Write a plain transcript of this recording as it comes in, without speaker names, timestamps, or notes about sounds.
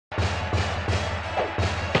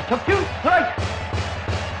初球ストライク。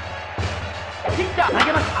ピッチャー投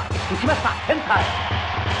げました。打ちました。センターへ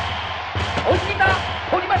追いついた。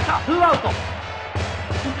取りました。ツーアウト。1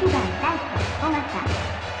番ライト尾形。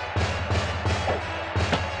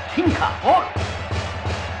シンカーボール。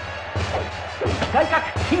外角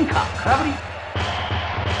シンカー空振り。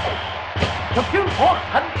初球ボール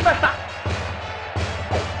外しました。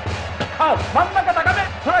カーブ真ん中高め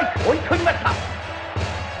ストライク追い込みました。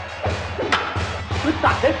打った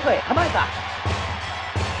レフトへ構えた。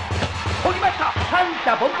取りました。三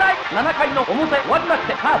者凡退。7回の表終わりまし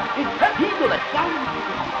てカーブ1点リードです。ジャイアン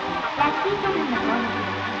ツラッキーセブンの攻撃。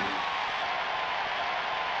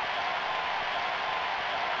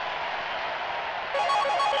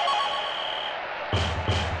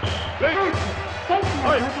カーブ選手の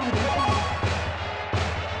交代です。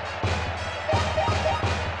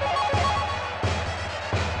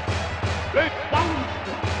ジャイアン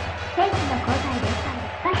ツ選手の交代です。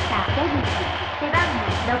バッター出口背番号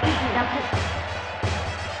66。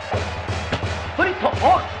スプリットボ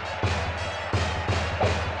ール。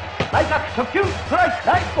内角初球ストライク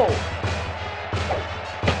ナイスボール。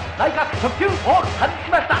内角初球ボール外し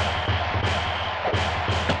ました。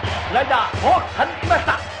スライダーボール外しまし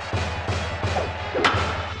た。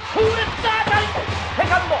痛烈な当たり。セ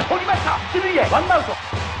カンド取りました。一塁へワンアウト。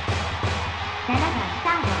7番サ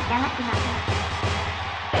ード山島。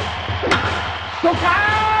ドカーン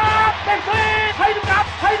レフトへ入るか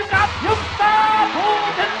入るか。よくした同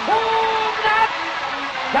点ホームラン。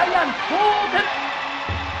ジャイアンツ同点。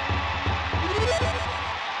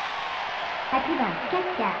8番キャッ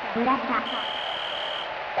チャー村田。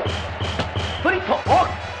スプリットボール。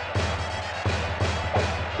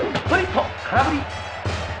スプリット空振り。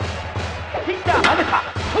ピッチャー投げた。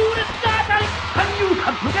痛烈な当たり。三遊間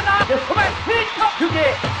抜けた。レフト前スイッチの中継。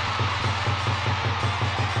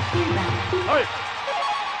9番はい。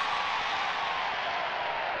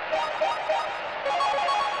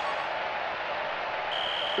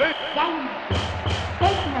ジャイアンツ選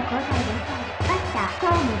手の交代です。バッターホ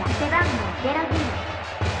ームラン背番号0。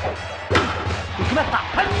打ちました。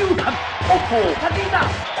三遊間オッポー立ちいた。シ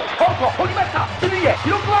ョート取りました。一塁へ記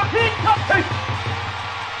録はスイッチのセーフ。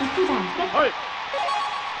1番セット。はい。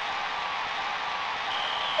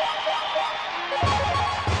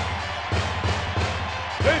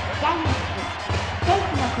ジャイアンツ選手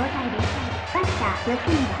の交代です。バッター吉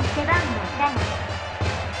村背番号7。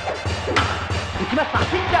打ちました。ピ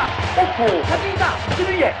ッチャーオッポー立ちいた。一塁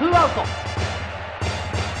へツーアウト。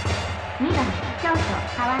2番ショート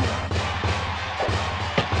川野。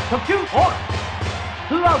初球ボール。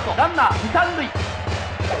ツーアウトランナー二三塁。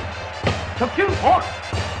初球ボール。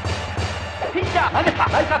ピッチャー投げた。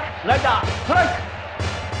内角スライダーストライク。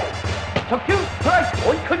初球ストライク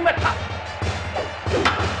追い込みました。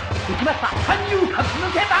打ちました。三遊間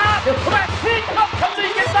抜けた。レフト前スイッチの三塁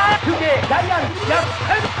ゲッター。中継ジャイアンツ逆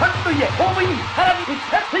転。三塁へホームイン。さらに1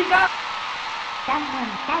点追加。3番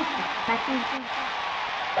ライト松井。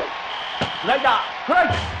スライダーストライ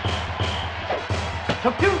ク。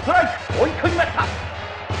初球ストライク追い込みました。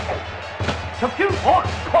初球ボール。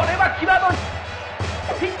これは際どい。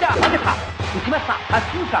ピッチャー投げた。打ちました。左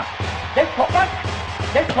中間レフトバック。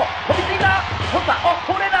レフト飛びついた。取った。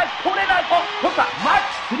取れない取れない。取った。マッ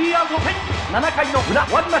チスリーアウトフェンス。7回の裏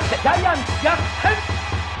終わりましてジャイアンツ逆転。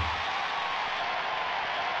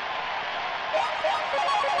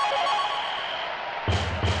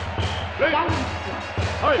ジャイアンツ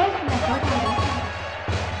選手の交代です。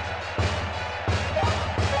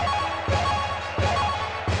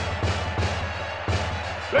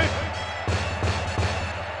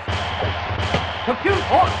初球ボ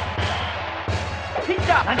ール。ピッ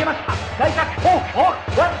チャー投げました。外角フォー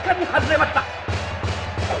クわずかに外れました。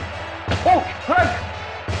フォークストライク。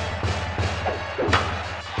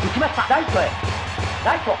打ちました。ライトへ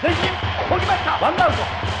ライト前進取りました。ワンアウト。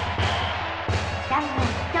3番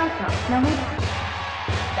ショート野村。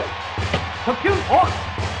初球ボール。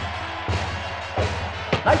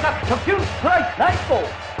内角初球ストライクナイスボール。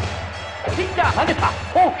ピッチャー投げた。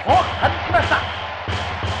フォーク外しました。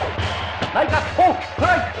内角フォークスト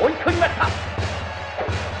ライク追い込みました。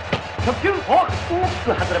初球フォーク大き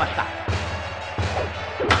く外れました。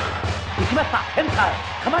打ちました。センターへ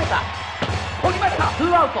構えた。取りました。ツ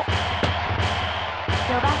ーアウト。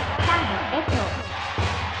4番サード江藤。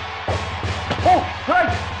フォークストライ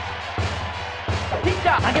ク。ピッチ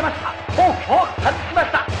ャー投げました。フォーク外しま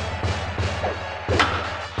した。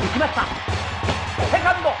打ちました。セ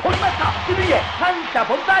カンド取りました。一塁へ三者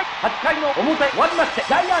凡退。8回の表終わりまして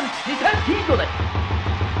ジャイアンツ2点リードです。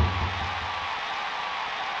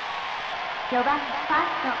4番ファー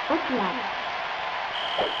スト落合。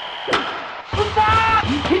打った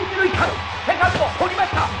ー。いけ間セカンド取りま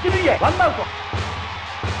した。一塁へワンアウト。5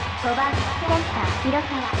番センター広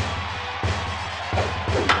沢、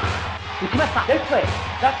打ちました。レフトへ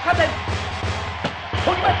落下点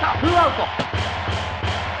取りました。ツーアウト。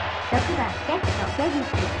6番レフト出口、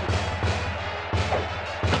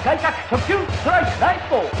外角直球ストライクナイス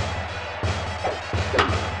ボール。し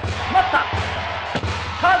まった。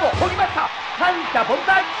カード取りました。三者凡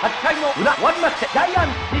退。8回の裏終わりましてジャイアン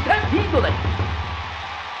ツ2点リードです。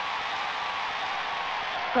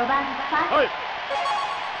5番ファースト、はい、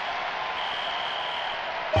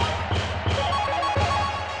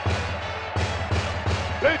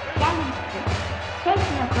ジャイアンツ選手の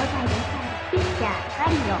交代です。ピッチャーマ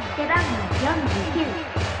リオ背番号49、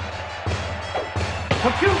初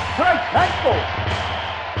球ストライクナイスボール。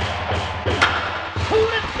痛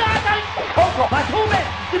烈な当たりショート真正面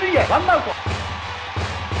一塁へワンアウト。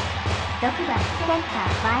6番センター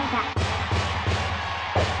前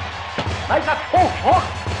内角フォーク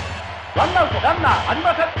ワンアウトランナーあり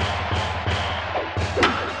ません。打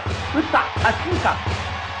った左中間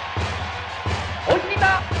追いつい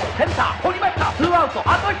た。センター取りました。ツーアウト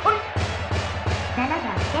あと1人。田、7番レ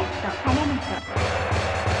フト金本、打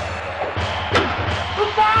っ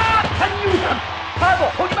た三遊間カード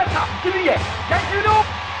取りました。一塁へ試合終了。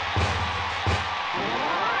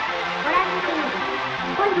ご覧の通り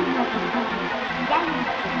本日の結果はジャイアンツ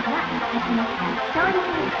が勝ちました。勝利選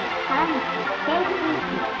手川口、セーブ選手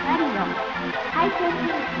マリオ、敗戦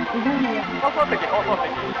選手井上。放送席ヒー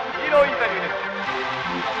ローインタビューです。